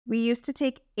We used to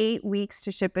take 8 weeks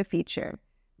to ship a feature.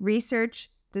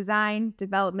 Research, design,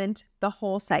 development, the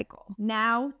whole cycle.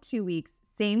 Now, 2 weeks,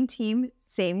 same team,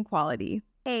 same quality.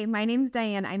 Hey, my name's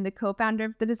Dianne. I'm the co-founder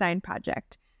of the Design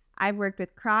Project. I've worked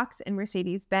with Crocs and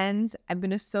Mercedes-Benz. I've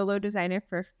been a solo designer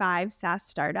for 5 SaaS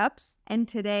startups. And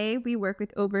today we work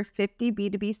with over 50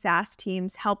 B2B SaaS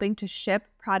teams helping to ship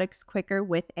products quicker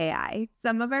with AI.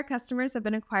 Some of our customers have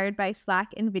been acquired by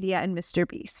Slack, NVIDIA, and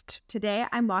MrBeast. Today,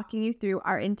 I'm walking you through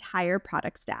our entire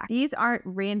product stack. These aren't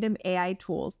random AI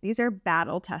tools. These are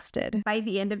battle tested. By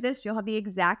the end of this, you'll have the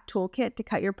exact toolkit to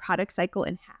cut your product cycle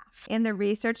in half. And the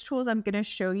research tools I'm going to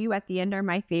show you at the end are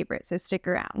my favorite, so stick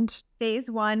around. Phase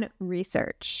 1,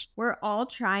 research. We're all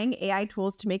trying AI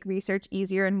tools to make research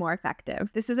easier and more effective.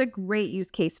 This is a great use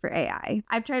case for AI.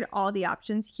 I've tried all the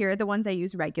options. Here are the ones I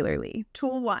use regularly.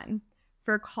 Tool 1.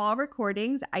 For call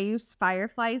recordings, I use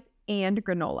Fireflies and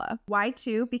Granola. Why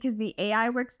 2? Because the AI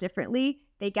works differently.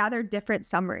 They gather different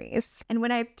summaries. And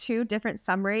when I have 2 different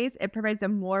summaries, it provides a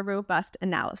more robust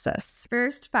analysis.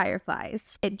 First,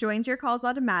 Fireflies. It joins your calls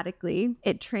automatically.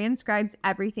 It transcribes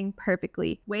everything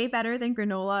perfectly. Way better than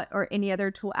Granola or any other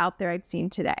tool out there I've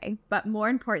seen today. But more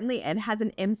importantly, it has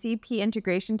an MCP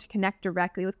integration to connect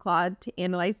directly with Claude to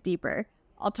analyze deeper.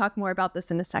 I'll talk more about this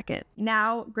in a second.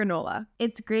 Now, Granola.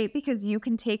 It's great because you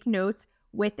can take notes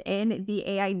within the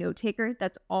AI note taker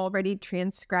that's already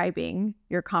transcribing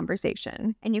your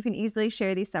conversation. And you can easily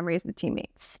share these summaries with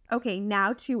teammates. Okay,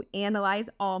 now to analyze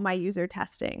all my user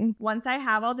testing. Once I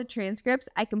have all the transcripts,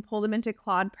 I can pull them into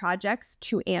Claude projects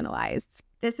to analyze.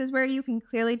 This is where you can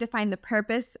clearly define the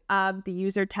purpose of the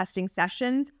user testing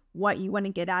sessions, what you want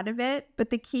to get out of it. But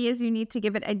the key is you need to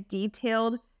give it a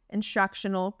detailed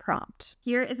instructional prompt.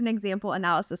 Here is an example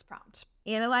analysis prompt.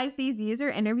 Analyze these user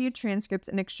interview transcripts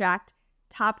and extract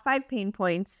top 5 pain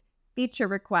points, feature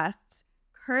requests,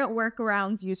 current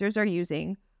workarounds users are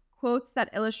using, quotes that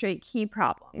illustrate key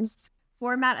problems.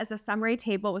 Format as a summary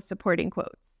table with supporting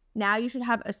quotes. Now you should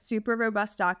have a super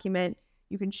robust document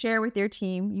you can share with your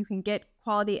team. You can get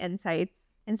quality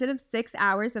insights. Instead of 6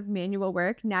 hours of manual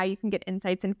work, now you can get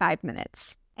insights in 5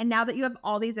 minutes. And now that you have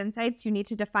all these insights, you need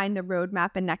to define the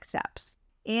roadmap and next steps.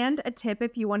 And a tip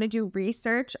if you want to do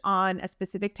research on a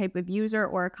specific type of user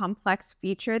or a complex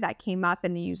feature that came up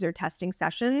in the user testing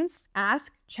sessions,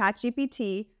 ask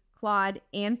ChatGPT, Claude,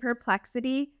 and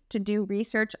Perplexity to do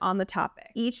research on the topic.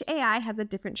 Each AI has a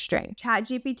different strength.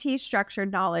 ChatGPT,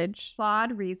 structured knowledge,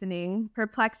 Claude, reasoning,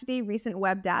 Perplexity, recent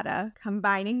web data.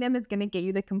 Combining them is going to get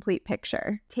you the complete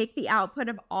picture. Take the output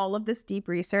of all of this deep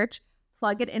research,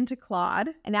 plug it into Claude,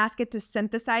 and ask it to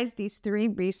synthesize these 3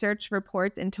 research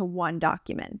reports into one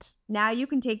document. Now you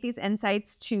can take these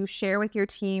insights to share with your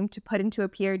team, to put into a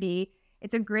PRD.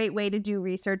 It's a great way to do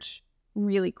research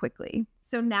really quickly.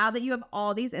 So now that you have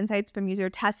all these insights from user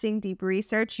testing, deep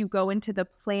research, you go into the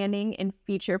planning and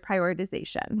feature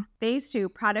prioritization. Phase 2,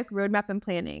 product roadmap and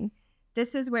planning.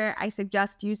 This is where I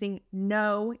suggest using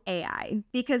no AI,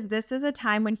 because this is a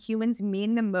time when humans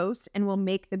mean the most and will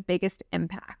make the biggest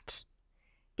impact.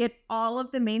 Get all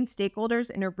of the main stakeholders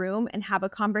in a room and have a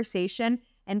conversation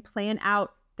and plan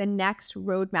out the next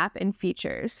roadmap and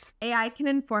features. AI can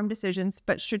inform decisions,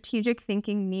 but strategic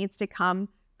thinking needs to come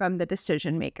from the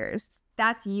decision makers.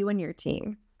 That's you and your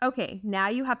team. Okay, now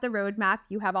you have the roadmap,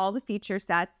 you have all the feature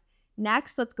sets.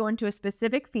 Next, let's go into a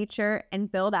specific feature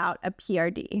and build out a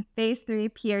PRD. Phase 3,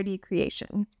 PRD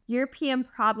creation. Your PM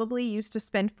probably used to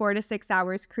spend 4 to 6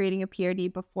 hours creating a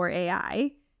PRD before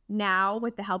AI. Now,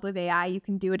 with the help of AI, you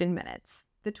can do it in minutes.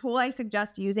 The tool I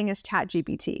suggest using is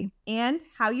ChatGPT. And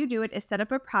how you do it is set up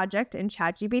a project in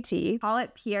ChatGPT, call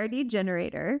it PRD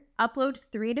Generator, upload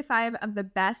 3 to 5 of the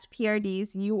best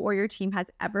PRDs you or your team has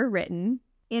ever written,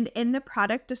 and in the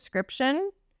product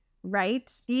description,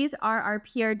 write, these are our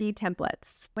PRD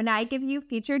templates. When I give you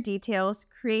feature details,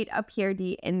 create a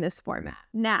PRD in this format.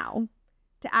 Now,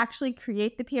 to actually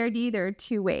create the PRD, there are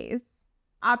 2 ways.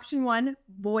 Option 1,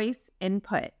 voice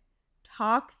input.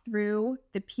 Talk through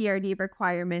the PRD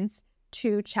requirements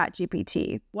to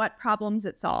ChatGPT, what problems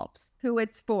it solves, who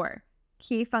it's for,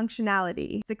 key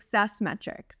functionality, success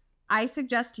metrics. I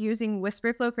suggest using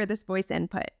Wispr Flow for this voice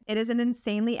input. It is an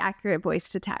insanely accurate voice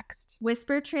to text.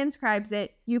 Wispr transcribes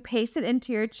it, you paste it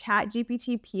into your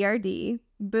ChatGPT PRD,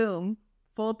 boom,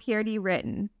 full PRD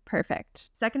written,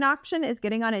 perfect. Second option is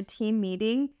getting on a team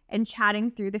meeting and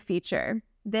chatting through the feature.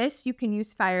 This you can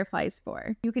use Fireflies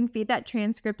for. You can feed that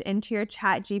transcript into your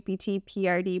ChatGPT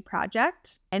PRD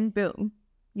project and boom,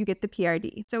 you get the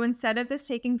PRD. So instead of this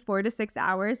taking 4 to 6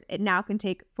 hours, it now can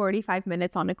take 45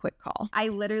 minutes on a quick call. I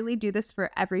literally do this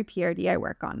for every PRD I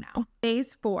work on now.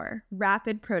 Phase 4,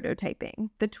 rapid prototyping.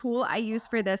 The tool I use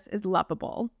for this is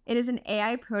Lovable. It is an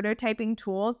AI prototyping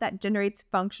tool that generates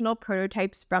functional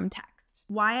prototypes from text.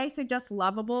 Why I suggest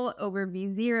Lovable over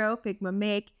V0, Figma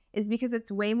Make is because it's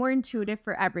way more intuitive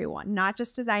for everyone, not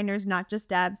just designers, not just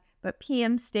devs, but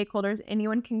PMs, stakeholders,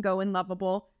 anyone can go in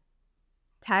Lovable,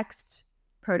 text,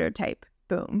 prototype,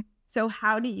 boom. So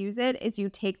how to use it is you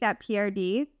take that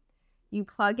PRD, you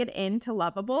plug it into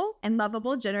Lovable, and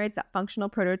Lovable generates that functional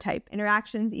prototype,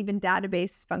 interactions, even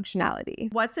database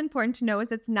functionality. What's important to know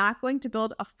is it's not going to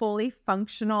build a fully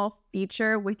functional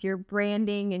feature with your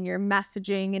branding and your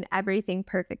messaging and everything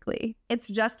perfectly. It's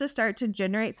just a start to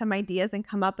generate some ideas and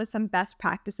come up with some best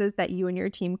practices that you and your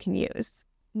team can use.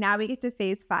 Now we get to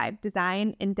phase 5,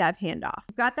 design and dev handoff.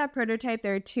 You've got that prototype.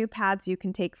 There are 2 paths you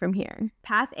can take from here.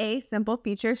 Path A, simple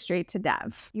feature straight to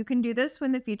dev. You can do this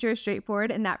when the feature is straightforward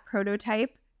and that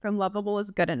prototype from Lovable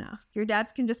is good enough. Your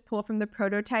devs can just pull from the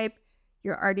prototype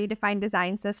your already defined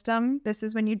design system. This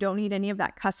is when you don't need any of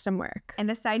that custom work.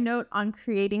 And a side note on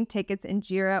creating tickets in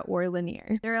Jira or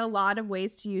Linear. There are a lot of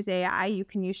ways to use AI. You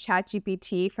can use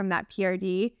ChatGPT from that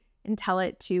PRD and tell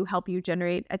it to help you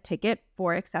generate a ticket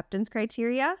for acceptance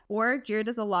criteria. Or Jira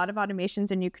does a lot of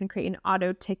automations and you can create an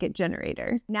auto ticket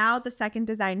generator. Now the second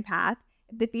design path,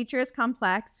 if the feature is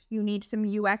complex, you need some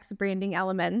UX branding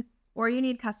elements, or you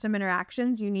need custom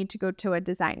interactions, you need to go to a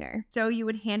designer. So you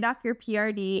would hand off your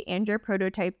PRD and your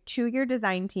prototype to your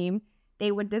design team.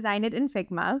 They would design it in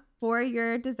Figma. For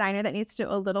your designer that needs to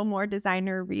do a little more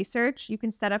designer research, you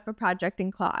can set up a project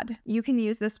in Claude. You can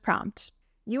use this prompt.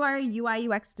 You are a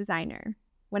UI UX designer.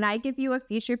 When I give you a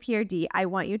feature PRD, I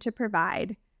want you to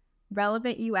provide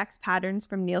relevant UX patterns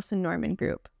from Nielsen Norman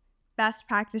Group, best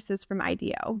practices from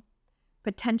IDEO,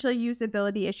 potential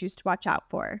usability issues to watch out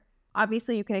for.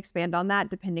 Obviously, you can expand on that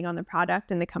depending on the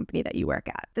product and the company that you work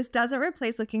at. This doesn't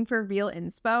replace looking for real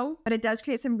inspo, but it does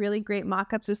create some really great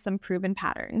mockups with some proven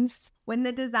patterns. When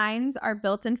the designs are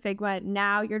built in Figma,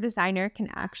 now your designer can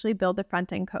actually build the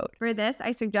front-end code. For this,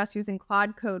 I suggest using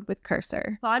Claude Code with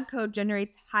Cursor. Claude Code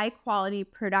generates high-quality,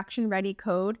 production-ready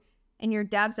code, and your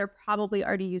devs are probably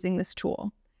already using this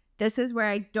tool. This is where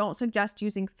I don't suggest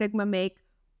using Figma Make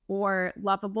or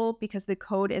Lovable because the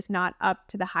code is not up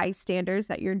to the high standards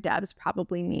that your devs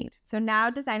probably need. So now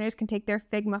designers can take their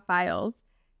Figma files,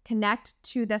 connect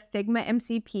to the Figma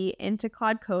MCP into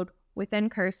Claude Code within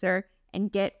Cursor,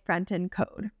 and get front-end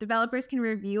code. Developers can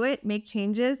review it, make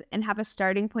changes, and have a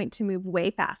starting point to move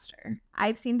way faster.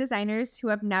 I've seen designers who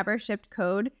have never shipped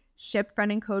code ship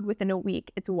front-end code within a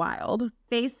week. It's wild.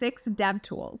 Phase 6, dev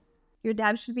tools. Your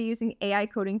devs should be using AI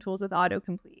coding tools with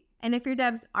autocomplete. And if your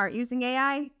devs aren't using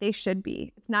AI, they should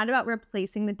be. It's not about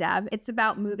replacing the dev. It's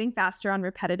about moving faster on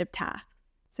repetitive tasks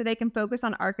so they can focus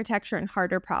on architecture and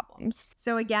harder problems.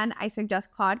 So again, I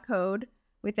suggest Claude Code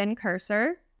within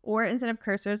Cursor, or instead of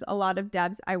Cursors, a lot of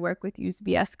devs I work with use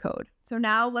VS Code. So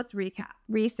now let's recap.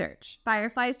 Research,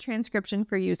 Fireflies transcription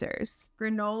for users,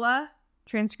 Granola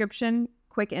transcription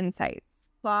quick insights,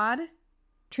 Claude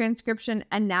transcription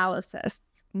analysis,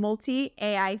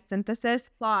 multi-AI synthesis,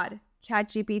 Claude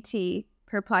ChatGPT,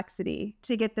 Perplexity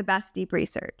to get the best deep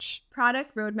research.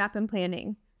 Product roadmap and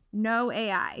planning. No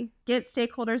AI. Get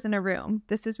stakeholders in a room.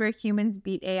 This is where humans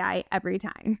beat AI every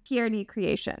time. PRD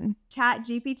creation.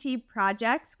 ChatGPT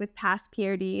projects with past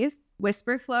PRDs.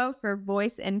 Wispr flow for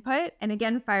voice input. And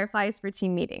again, Fireflies for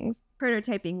team meetings.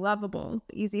 Prototyping, Lovable.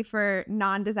 Easy for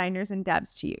non-designers and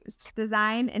devs to use.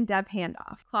 Design and dev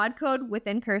handoff. Claude Code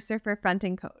within Cursor for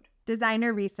front-end code.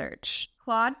 Designer research.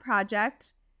 Claude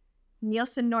project.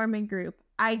 Nielsen Norman Group,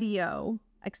 IDEO,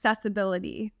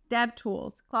 accessibility, dev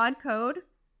tools, Claude Code,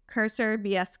 Cursor,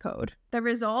 VS Code. The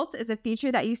result is a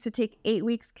feature that used to take 8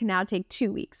 weeks can now take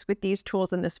 2 weeks with these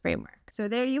tools in this framework. So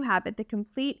there you have it, the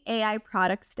complete AI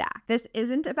product stack. This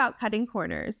isn't about cutting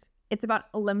corners. It's about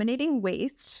eliminating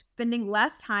waste, spending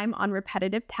less time on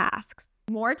repetitive tasks,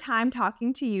 more time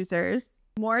talking to users,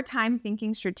 more time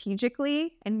thinking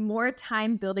strategically, and more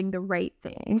time building the right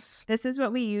things. This is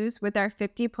what we use with our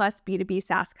 50+ B2B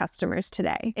SaaS customers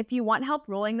today. If you want help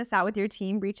rolling this out with your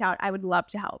team, reach out. I would love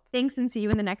to help. Thanks, and see you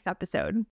in the next episode.